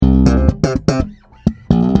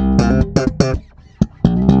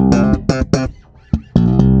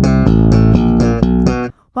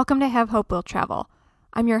Welcome to Have Hope Will Travel.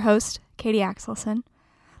 I'm your host, Katie Axelson.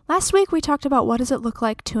 Last week we talked about what does it look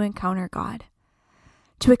like to encounter God,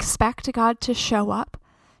 to expect God to show up,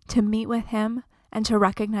 to meet with Him, and to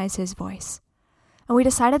recognize His voice. And we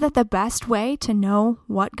decided that the best way to know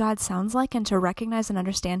what God sounds like and to recognize and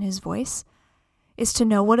understand His voice is to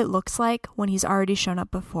know what it looks like when He's already shown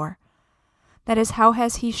up before. That is, how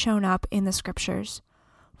has He shown up in the Scriptures?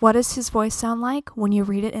 What does His voice sound like when you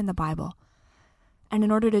read it in the Bible? And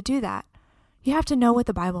in order to do that, you have to know what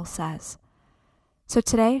the Bible says. So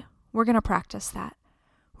today, we're going to practice that.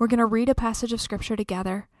 We're going to read a passage of Scripture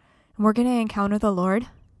together, and we're going to encounter the Lord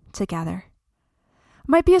together. It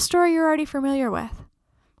might be a story you're already familiar with.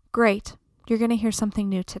 Great, you're going to hear something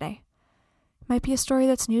new today. It might be a story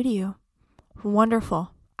that's new to you.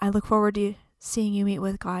 Wonderful. I look forward to seeing you meet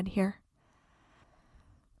with God here.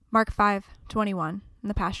 Mark 5:21 in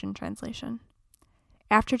the Passion Translation.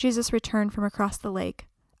 After Jesus returned from across the lake,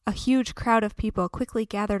 a huge crowd of people quickly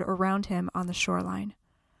gathered around him on the shoreline.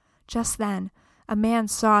 Just then, a man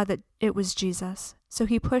saw that it was Jesus, so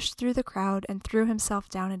he pushed through the crowd and threw himself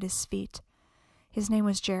down at his feet. His name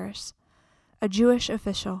was Jairus, a Jewish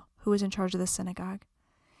official who was in charge of the synagogue.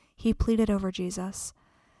 He pleaded over Jesus,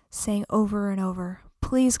 saying over and over,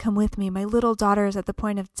 "Please come with me. My little daughter is at the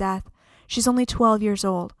point of death. She's only 12 years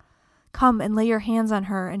old. Come and lay your hands on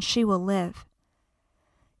her, and she will live."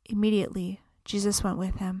 Immediately, Jesus went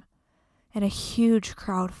with him, and a huge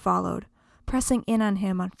crowd followed, pressing in on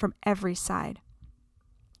him from every side.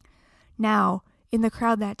 Now, in the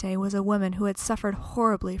crowd that day was a woman who had suffered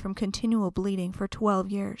horribly from continual bleeding for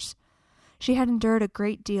 12 years. She had endured a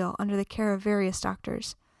great deal under the care of various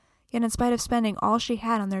doctors, yet in spite of spending all she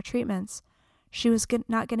had on their treatments, she was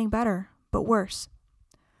not getting better, but worse.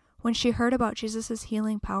 When she heard about Jesus'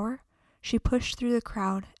 healing power, she pushed through the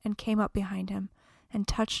crowd and came up behind him and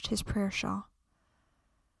touched his prayer shawl.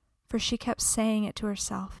 For she kept saying it to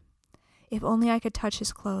herself, "If only I could touch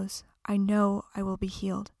his clothes, I know I will be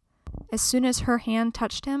healed." As soon as her hand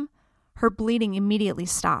touched him, her bleeding immediately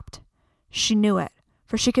stopped. She knew it,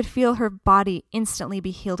 for she could feel her body instantly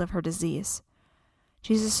be healed of her disease.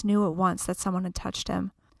 Jesus knew at once that someone had touched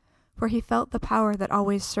him, for he felt the power that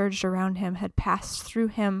always surged around him had passed through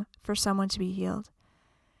him for someone to be healed.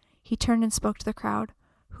 He turned and spoke to the crowd,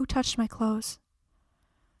 "Who touched my clothes?"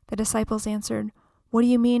 The disciples answered, "What do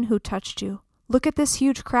you mean, who touched you? Look at this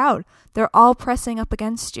huge crowd. They're all pressing up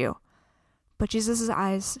against you." But Jesus'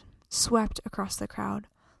 eyes swept across the crowd,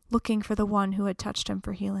 looking for the one who had touched him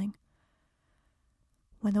for healing.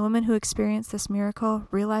 When the woman who experienced this miracle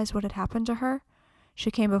realized what had happened to her,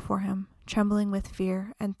 she came before him, trembling with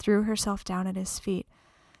fear, and threw herself down at his feet,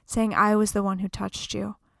 saying, "I was the one who touched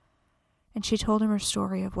you." And she told him her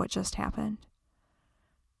story of what just happened.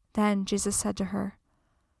 Then Jesus said to her,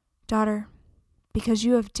 "Daughter, because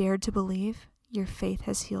you have dared to believe, your faith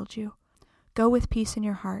has healed you. Go with peace in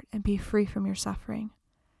your heart and be free from your suffering."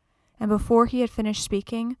 And before he had finished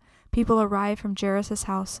speaking, people arrived from Jairus'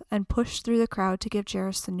 house and pushed through the crowd to give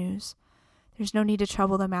Jairus the news. "There's no need to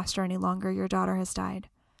trouble the master any longer. Your daughter has died."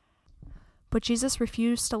 But Jesus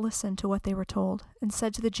refused to listen to what they were told and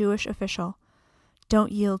said to the Jewish official,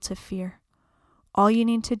 "Don't yield to fear. All you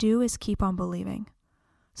need to do is keep on believing."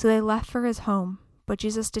 So they left for his home, but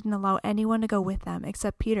Jesus didn't allow anyone to go with them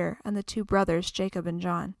except Peter and the two brothers, Jacob and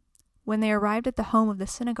John. When they arrived at the home of the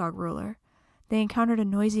synagogue ruler, they encountered a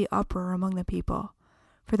noisy uproar among the people,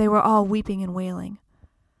 for they were all weeping and wailing.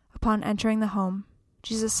 Upon entering the home,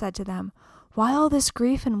 Jesus said to them, "Why all this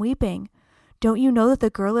grief and weeping? Don't you know that the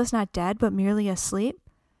girl is not dead, but merely asleep?"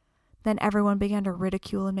 Then everyone began to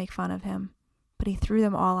ridicule and make fun of him, but he threw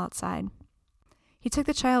them all outside. He took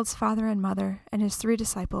the child's father and mother and his 3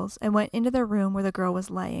 disciples and went into the room where the girl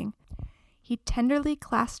was lying. He tenderly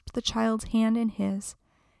clasped the child's hand in his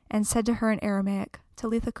and said to her in Aramaic,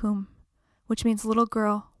 "Talitha kum," which means, "Little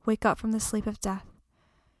girl, wake up from the sleep of death."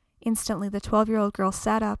 Instantly, the 12-year-old girl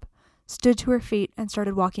sat up, stood to her feet, and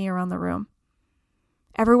started walking around the room.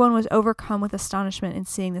 Everyone was overcome with astonishment in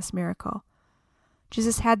seeing this miracle.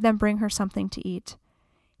 Jesus had them bring her something to eat.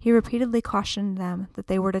 He repeatedly cautioned them that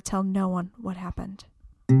they were to tell no one what happened.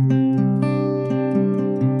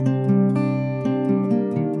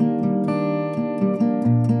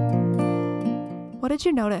 What did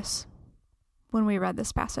you notice when we read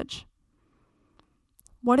this passage?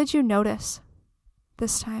 What did you notice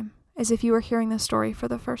this time, as if you were hearing the story for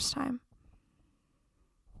the first time?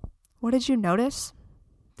 What did you notice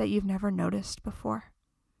that you've never noticed before?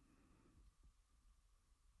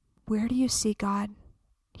 Where do you see God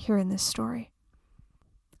here in this story?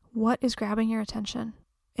 What is grabbing your attention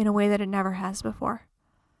in a way that it never has before?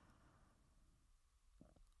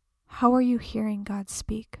 How are you hearing God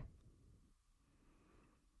speak?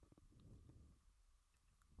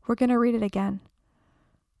 We're going to read it again.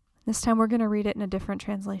 This time we're going to read it in a different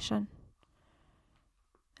translation.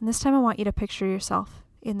 And this time I want you to picture yourself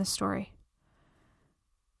in the story.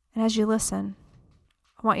 And as you listen,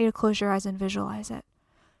 I want you to close your eyes and visualize it.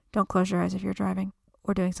 Don't close your eyes if you're driving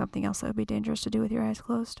or doing something else that would be dangerous to do with your eyes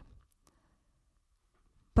closed.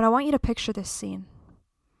 But I want you to picture this scene.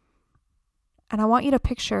 And I want you to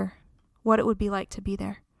picture what it would be like to be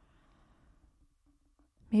there.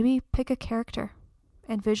 Maybe pick a character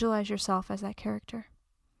and visualize yourself as that character.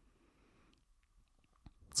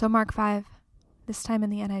 So Mark 5, this time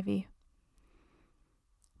in the NIV.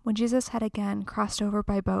 When Jesus had again crossed over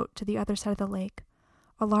by boat to the other side of the lake,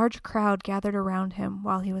 a large crowd gathered around him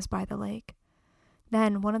while he was by the lake.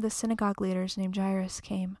 Then one of the synagogue leaders named Jairus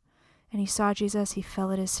came, and he saw Jesus, he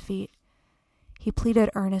fell at his feet. He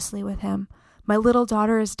pleaded earnestly with him, "My little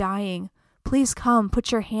daughter is dying. Please come,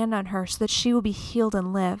 put your hand on her so that she will be healed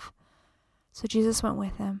and live." So Jesus went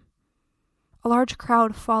with him. A large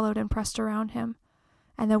crowd followed and pressed around him,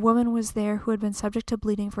 and the woman was there who had been subject to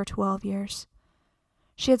bleeding for 12 years.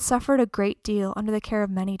 She had suffered a great deal under the care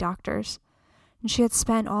of many doctors, and she had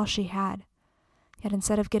spent all she had. Yet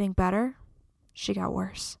instead of getting better, she got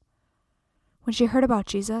worse. When she heard about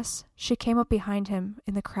Jesus, she came up behind him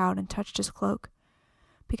in the crowd and touched his cloak,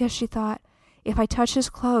 because she thought, "If I touch his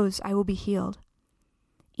clothes, I will be healed."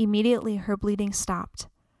 Immediately her bleeding stopped,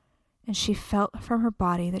 and she felt from her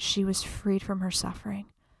body that she was freed from her suffering.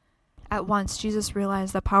 At once Jesus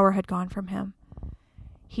realized that power had gone from him.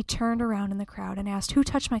 He turned around in the crowd and asked, "Who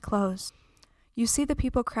touched my clothes?" "You see the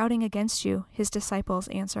people crowding against you," his disciples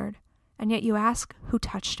answered, "and yet you ask, 'Who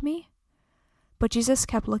touched me?'" But Jesus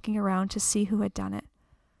kept looking around to see who had done it.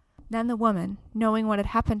 Then the woman, knowing what had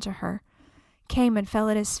happened to her, came and fell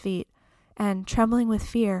at his feet, and, trembling with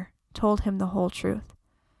fear, told him the whole truth.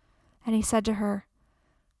 And he said to her,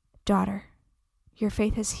 "Daughter, your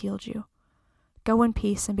faith has healed you. Go in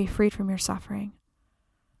peace and be freed from your suffering."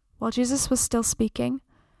 While Jesus was still speaking,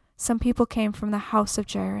 some people came from the house of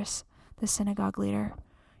Jairus, the synagogue leader.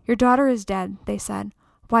 "Your daughter is dead," they said.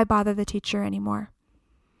 "Why bother the teacher anymore?"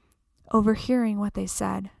 Overhearing what they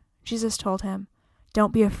said, Jesus told him,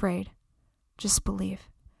 "Don't be afraid, just believe."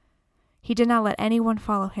 He did not let anyone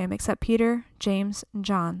follow him except Peter, James, and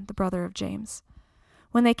John, the brother of James.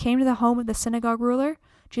 When they came to the home of the synagogue ruler,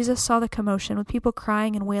 Jesus saw the commotion with people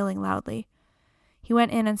crying and wailing loudly. He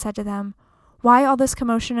went in and said to them, "Why all this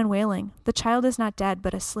commotion and wailing? The child is not dead,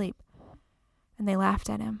 but asleep." And they laughed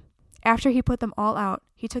at him. After he put them all out,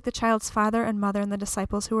 he took the child's father and mother and the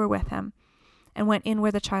disciples who were with him, and went in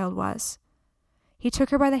where the child was. He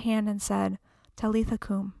took her by the hand and said, "Talitha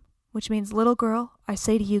cum," which means, "Little girl, I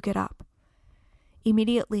say to you, get up."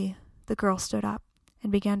 Immediately the girl stood up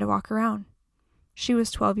and began to walk around. She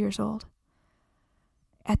was 12 years old.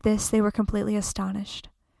 At this they were completely astonished.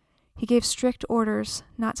 He gave strict orders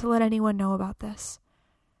not to let anyone know about this.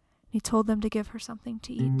 He told them to give her something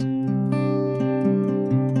to eat.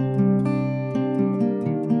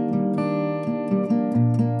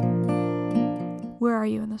 Where are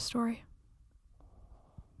you in the story?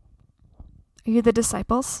 Are you the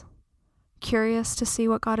disciples, curious to see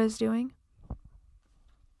what God is doing?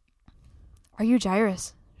 Are you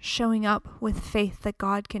Jairus, showing up with faith that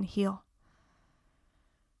God can heal?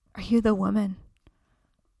 Are you the woman,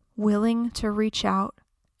 willing to reach out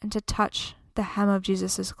and to touch the hem of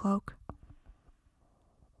Jesus' cloak?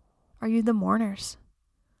 Are you the mourners,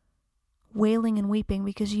 wailing and weeping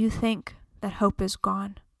because you think that hope is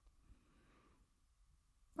gone?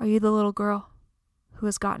 Are you the little girl who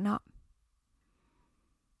has gotten up?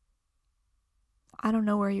 I don't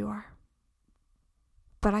know where you are,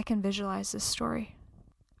 but I can visualize this story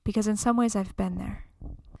because in some ways I've been there.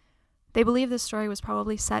 They believe this story was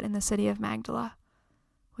probably set in the city of Magdala,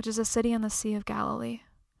 which is a city on the Sea of Galilee,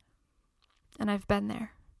 and I've been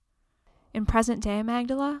there. In present-day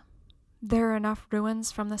Magdala, there are enough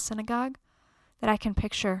ruins from the synagogue that I can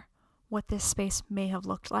picture what this space may have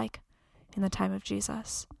looked like in the time of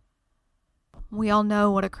Jesus. We all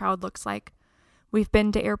know what a crowd looks like. We've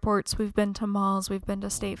been to airports, we've been to malls, we've been to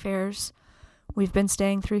state fairs. We've been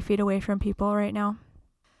staying 3 feet away from people right now.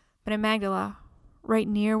 But in Magdala, right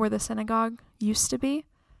near where the synagogue used to be,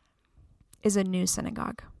 is a new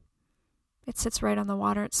synagogue. It sits right on the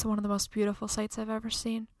water. It's one of the most beautiful sights I've ever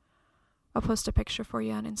seen. I'll post a picture for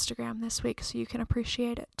you on Instagram this week so you can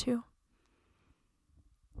appreciate it too.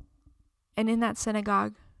 And in that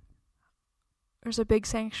synagogue, there's a big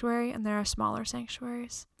sanctuary and there are smaller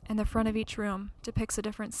sanctuaries. And the front of each room depicts a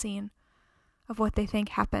different scene of what they think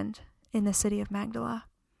happened in the city of Magdala.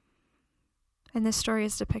 And this story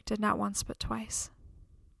is depicted not once but twice.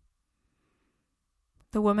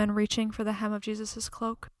 The woman reaching for the hem of Jesus'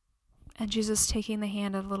 cloak, and Jesus taking the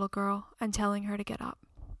hand of the little girl and telling her to get up.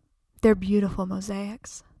 They're beautiful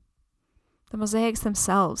mosaics. The mosaics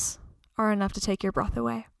themselves are enough to take your breath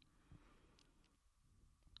away.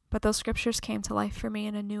 But those scriptures came to life for me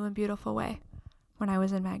in a new and beautiful way when I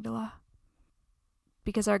was in Magdala.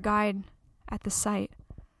 Because our guide at the site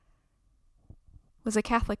was a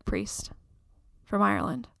Catholic priest from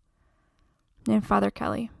Ireland named Father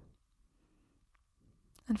Kelly.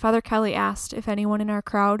 And Father Kelly asked if anyone in our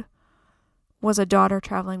crowd was a daughter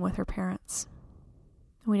traveling with her parents.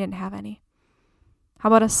 We didn't have any. How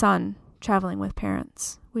about a son traveling with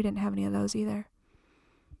parents? We didn't have any of those either.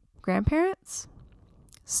 Grandparents?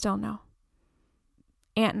 Still no.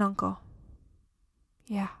 Aunt and uncle?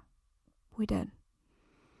 Yeah, we did.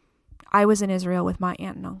 I was in Israel with my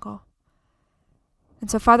aunt and uncle. And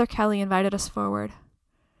so Father Kelly invited us forward,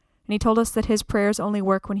 and he told us that his prayers only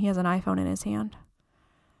work when he has an iPhone in his hand.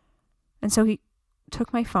 And so he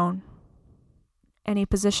took my phone, and he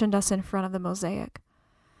positioned us in front of the mosaic.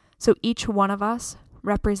 So each one of us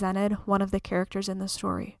represented one of the characters in the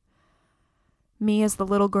story. Me as the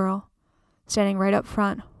little girl, standing right up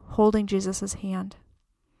front, holding Jesus' hand.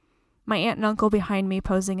 My aunt and uncle behind me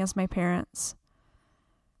posing as my parents.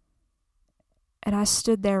 And I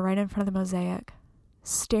stood there right in front of the mosaic,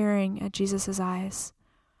 staring at Jesus' eyes,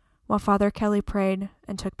 while Father Kelly prayed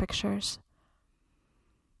and took pictures.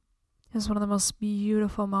 It was one of the most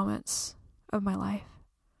beautiful moments of my life.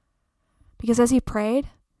 Because as he prayed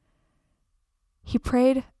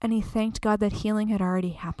and he thanked God that healing had already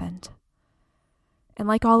happened. And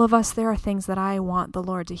like all of us, there are things that I want the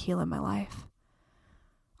Lord to heal in my life.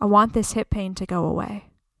 I want this hip pain to go away.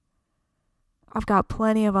 I've got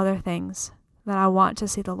plenty of other things that I want to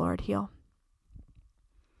see the Lord heal.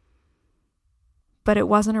 But it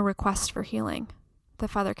wasn't a request for healing that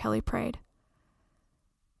Father Kelly prayed.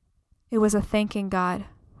 It was a thanking God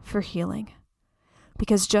for healing.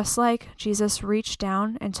 Because just like Jesus reached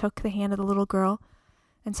down and took the hand of the little girl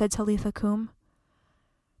and said, Talitha cum,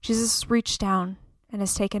 Jesus reached down and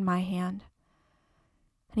has taken my hand.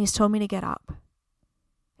 And he's told me to get up.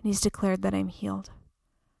 And he's declared that I'm healed.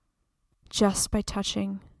 Just by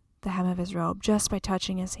touching the hem of his robe, just by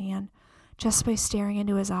touching his hand, just by staring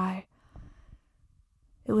into his eye.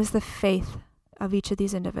 It was the faith of each of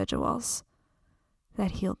these individuals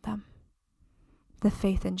that healed them. The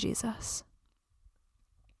faith in Jesus.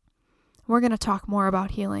 We're going to talk more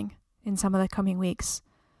about healing in some of the coming weeks.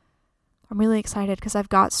 I'm really excited because I've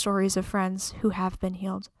got stories of friends who have been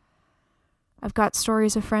healed. I've got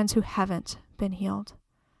stories of friends who haven't been healed.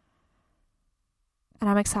 And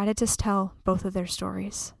I'm excited to tell both of their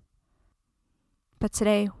stories. But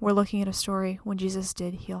today, we're looking at a story when Jesus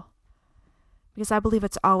did heal. Because I believe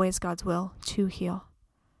it's always God's will to heal.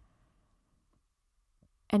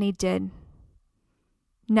 And he did.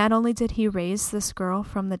 Not only did he raise this girl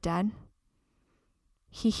from the dead,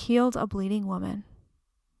 he healed a bleeding woman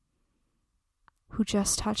who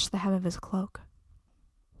just touched the hem of his cloak.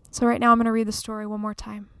 So right now I'm going to read the story one more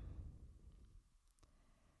time.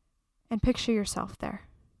 And picture yourself there.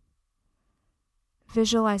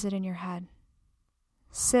 Visualize it in your head.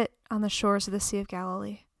 Sit on the shores of the Sea of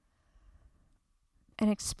Galilee and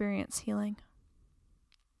experience healing.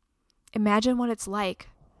 Imagine what it's like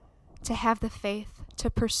to have the faith to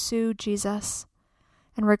pursue Jesus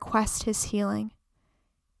and request his healing,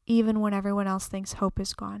 even when everyone else thinks hope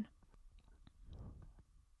is gone.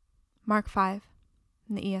 Mark 5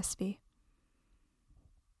 in the ESV.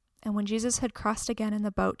 And when Jesus had crossed again in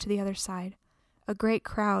the boat to the other side, a great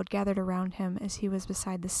crowd gathered around him as he was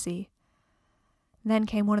beside the sea. Then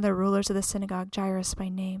came one of the rulers of the synagogue, Jairus by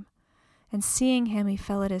name, and seeing him he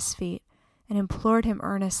fell at his feet and implored him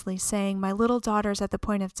earnestly, saying, My little daughter is at the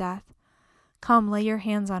point of death. Come, lay your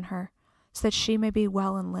hands on her, so that she may be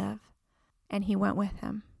well and live. And he went with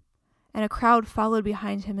him. And a crowd followed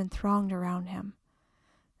behind him and thronged around him.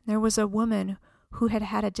 There was a woman who had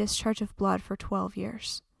had a discharge of blood for 12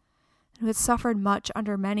 years, who had suffered much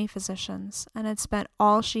under many physicians, and had spent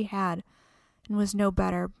all she had, and was no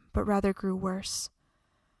better, but rather grew worse.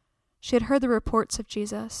 She had heard the reports of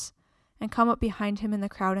Jesus, and come up behind him in the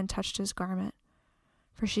crowd and touched his garment.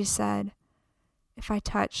 For she said, If I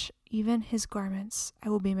touch even his garments, I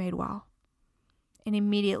will be made well. And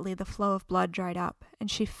immediately the flow of blood dried up, and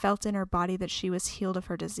she felt in her body that she was healed of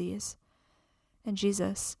her disease. And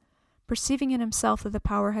Jesus, perceiving in himself that the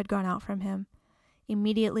power had gone out from him,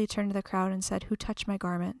 immediately turned to the crowd and said, Who touched my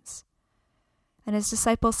garments? And his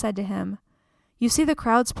disciples said to him, You see the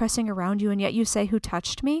crowds pressing around you, and yet you say, Who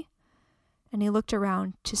touched me? And he looked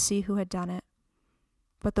around to see who had done it.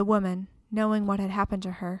 But the woman, knowing what had happened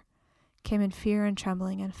to her, came in fear and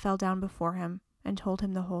trembling and fell down before him and told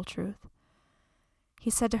him the whole truth. He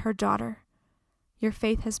said to her, "Daughter, your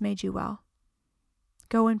faith has made you well.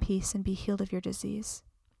 Go in peace and be healed of your disease."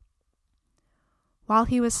 While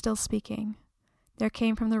he was still speaking, there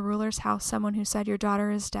came from the ruler's house someone who said, "Your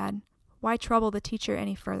daughter is dead. Why trouble the teacher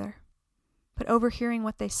any further?" But overhearing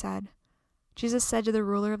what they said, Jesus said to the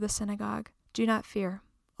ruler of the synagogue, "Do not fear,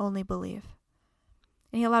 only believe."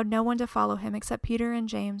 And he allowed no one to follow him except Peter and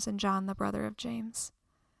James and John, the brother of James.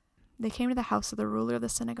 They came to the house of the ruler of the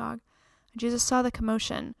synagogue, and Jesus saw the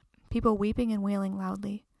commotion, people weeping and wailing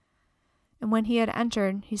loudly. And when he had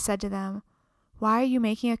entered, he said to them, "Why are you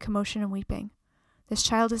making a commotion and weeping? This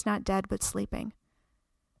child is not dead, but sleeping."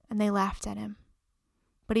 And they laughed at him.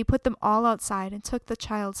 But he put them all outside and took the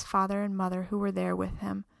child's father and mother who were there with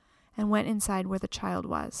him, and went inside where the child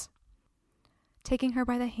was. Taking her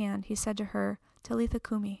by the hand, he said to her, "Talitha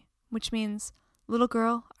cumi," which means, "Little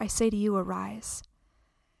girl, I say to you, arise."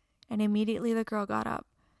 And immediately the girl got up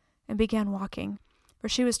and began walking, for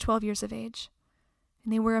she was 12 years of age.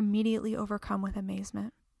 And they were immediately overcome with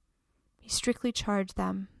amazement. He strictly charged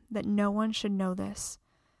them that no one should know this.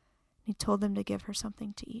 He told them to give her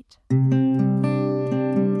something to eat.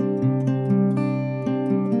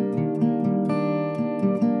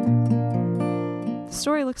 The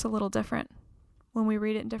story looks a little different when we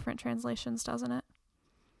read it in different translations, doesn't it?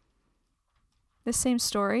 This same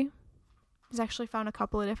story is actually found a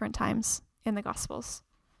couple of different times in the Gospels.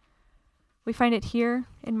 We find it here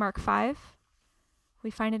in Mark 5, we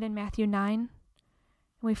find it in Matthew 9, and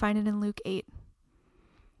we find it in Luke 8.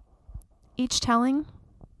 Each telling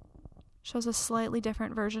shows a slightly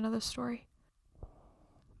different version of the story.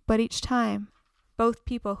 But each time, both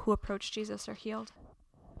people who approach Jesus are healed.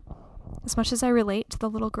 As much as I relate to the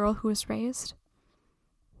little girl who was raised,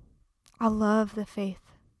 I love the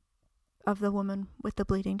faith of the woman with the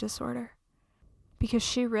bleeding disorder, because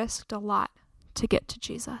she risked a lot to get to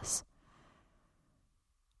Jesus.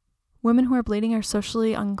 Women who are bleeding are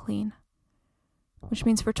socially unclean, which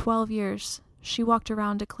means for 12 years, she walked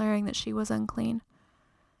around declaring that she was unclean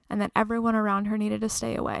and that everyone around her needed to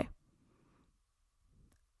stay away.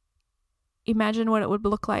 Imagine what it would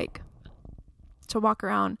look like to walk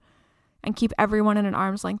around and keep everyone in an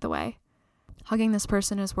arm's length away. Hugging this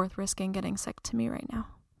person is worth risking getting sick to me right now.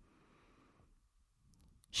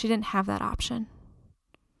 She didn't have that option.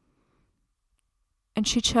 And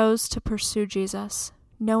she chose to pursue Jesus,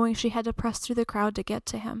 knowing she had to press through the crowd to get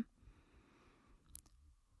to him.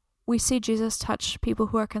 We see Jesus touch people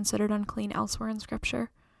who are considered unclean elsewhere in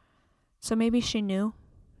Scripture. So maybe she knew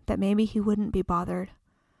that maybe he wouldn't be bothered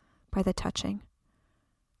by the touching.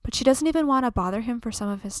 But she doesn't even want to bother him for some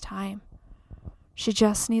of his time. She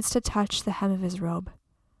just needs to touch the hem of his robe.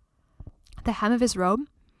 The hem of his robe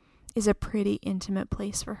is a pretty intimate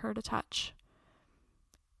place for her to touch.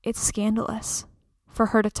 It's scandalous for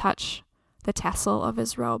her to touch the tassel of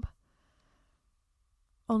his robe.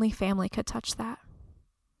 Only family could touch that.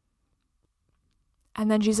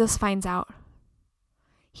 And then Jesus finds out.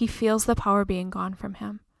 He feels the power being gone from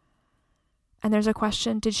him. And there's a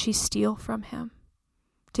question, did she steal from him?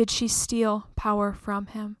 Did she steal power from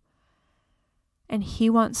him? And he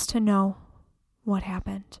wants to know what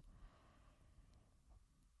happened.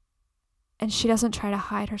 And she doesn't try to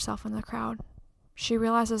hide herself in the crowd. She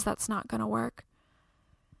realizes that's not going to work.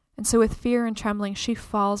 And so with fear and trembling, she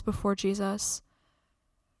falls before Jesus.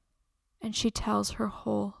 And she tells her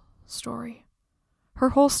whole story. Her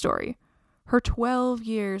whole story. Her 12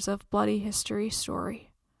 years of bloody history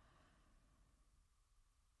story.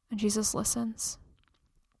 And Jesus listens.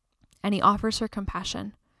 And he offers her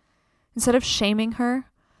compassion. Instead of shaming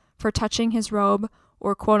her for touching his robe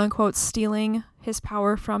or quote-unquote stealing his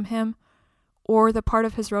power from him or the part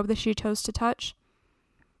of his robe that she chose to touch,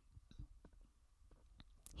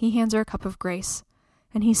 he hands her a cup of grace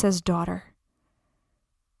and he says, "Daughter."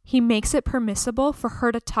 He makes it permissible for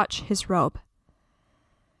her to touch his robe.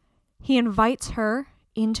 He invites her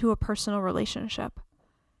into a personal relationship,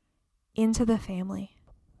 into the family.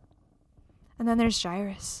 And then there's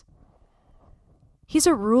Jairus. He's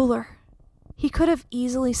a ruler. He could have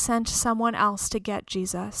easily sent someone else to get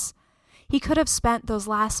Jesus. He could have spent those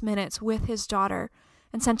last minutes with his daughter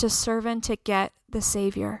and sent a servant to get the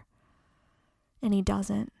Savior. And he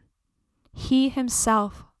doesn't. He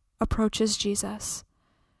himself approaches Jesus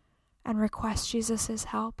and requests Jesus'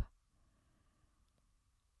 help.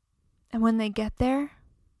 And when they get there,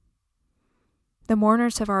 the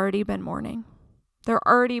mourners have already been mourning. They're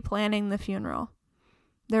already planning the funeral.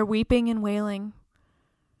 They're weeping and wailing.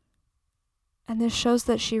 And this shows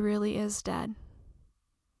that she really is dead.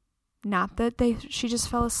 Not that she just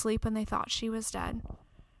fell asleep and they thought she was dead.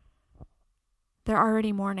 They're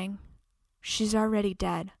already mourning. She's already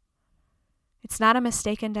dead. It's not a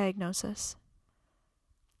mistaken diagnosis.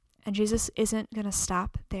 And Jesus isn't going to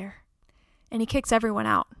stop there. And he kicks everyone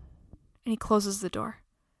out. And he closes the door.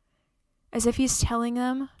 As if he's telling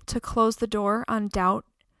them to close the door on doubt,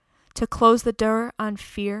 to close the door on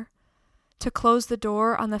fear, to close the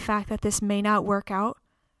door on the fact that this may not work out,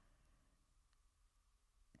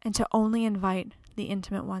 and to only invite the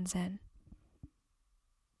intimate ones in.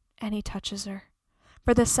 And he touches her.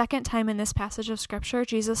 For the second time in this passage of Scripture,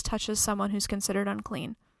 Jesus touches someone who's considered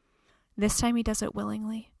unclean. This time he does it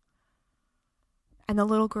willingly. And the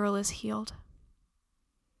little girl is healed.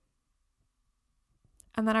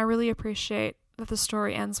 And then I really appreciate that the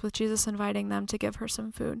story ends with Jesus inviting them to give her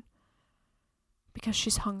some food. Because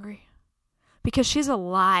she's hungry. Because she's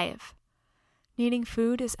alive. Needing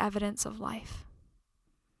food is evidence of life.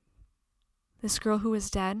 This girl who is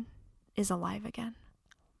dead is alive again.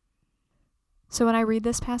 So when I read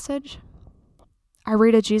this passage, I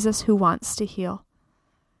read a Jesus who wants to heal.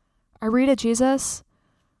 I read a Jesus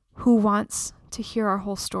who wants to hear our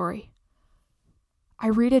whole story. I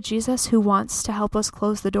read a Jesus who wants to help us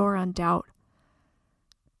close the door on doubt.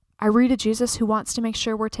 I read a Jesus who wants to make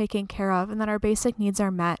sure we're taken care of and that our basic needs are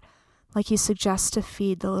met, like he suggests to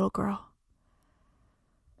feed the little girl.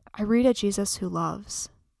 I read a Jesus who loves.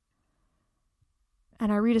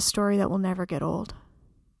 And I read a story that will never get old.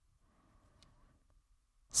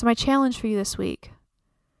 So my challenge for you this week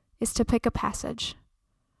is to pick a passage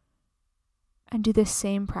and do this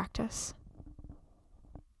same practice.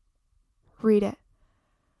 Read it.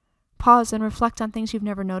 Pause and reflect on things you've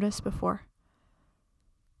never noticed before.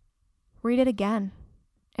 Read it again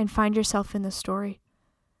and find yourself in the story.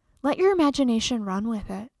 Let your imagination run with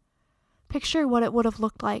it. Picture what it would have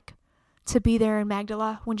looked like to be there in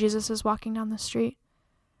Magdala when Jesus is walking down the street.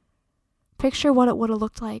 Picture what it would have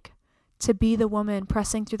looked like to be the woman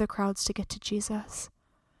pressing through the crowds to get to Jesus.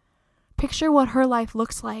 Picture what her life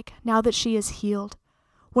looks like now that she is healed.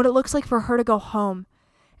 What it looks like for her to go home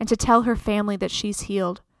and to tell her family that she's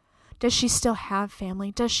healed. Does she still have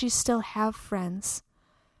family? Does she still have friends?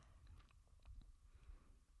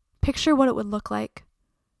 Picture what it would look like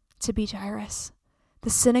to be Jairus, the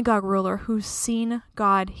synagogue ruler who's seen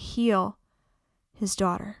God heal his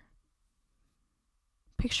daughter.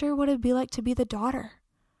 Picture what it would be like to be the daughter.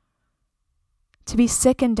 To be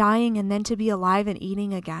sick and dying and then to be alive and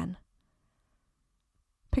eating again.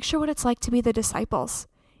 Picture what it's like to be the disciples,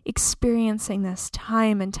 experiencing this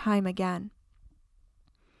time and time again.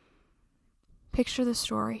 Picture the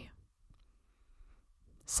story.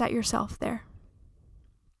 Set yourself there.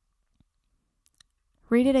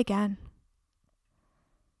 Read it again.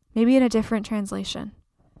 Maybe in a different translation.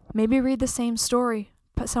 Maybe read the same story,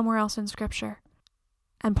 but somewhere else in Scripture.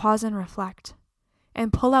 And pause and reflect.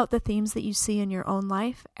 And pull out the themes that you see in your own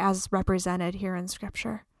life as represented here in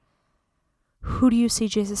Scripture. Who do you see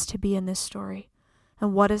Jesus to be in this story?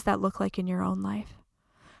 And what does that look like in your own life?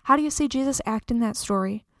 How do you see Jesus act in that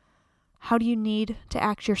story? How do you need to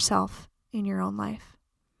act yourself in your own life?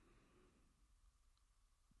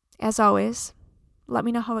 As always, let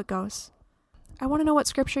me know how it goes. I want to know what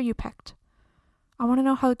Scripture you picked. I want to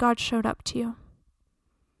know how God showed up to you.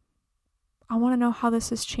 I want to know how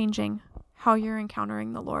this is changing how you're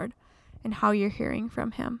encountering the Lord and how you're hearing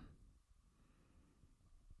from Him.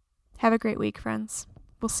 Have a great week, friends.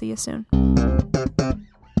 We'll see you soon.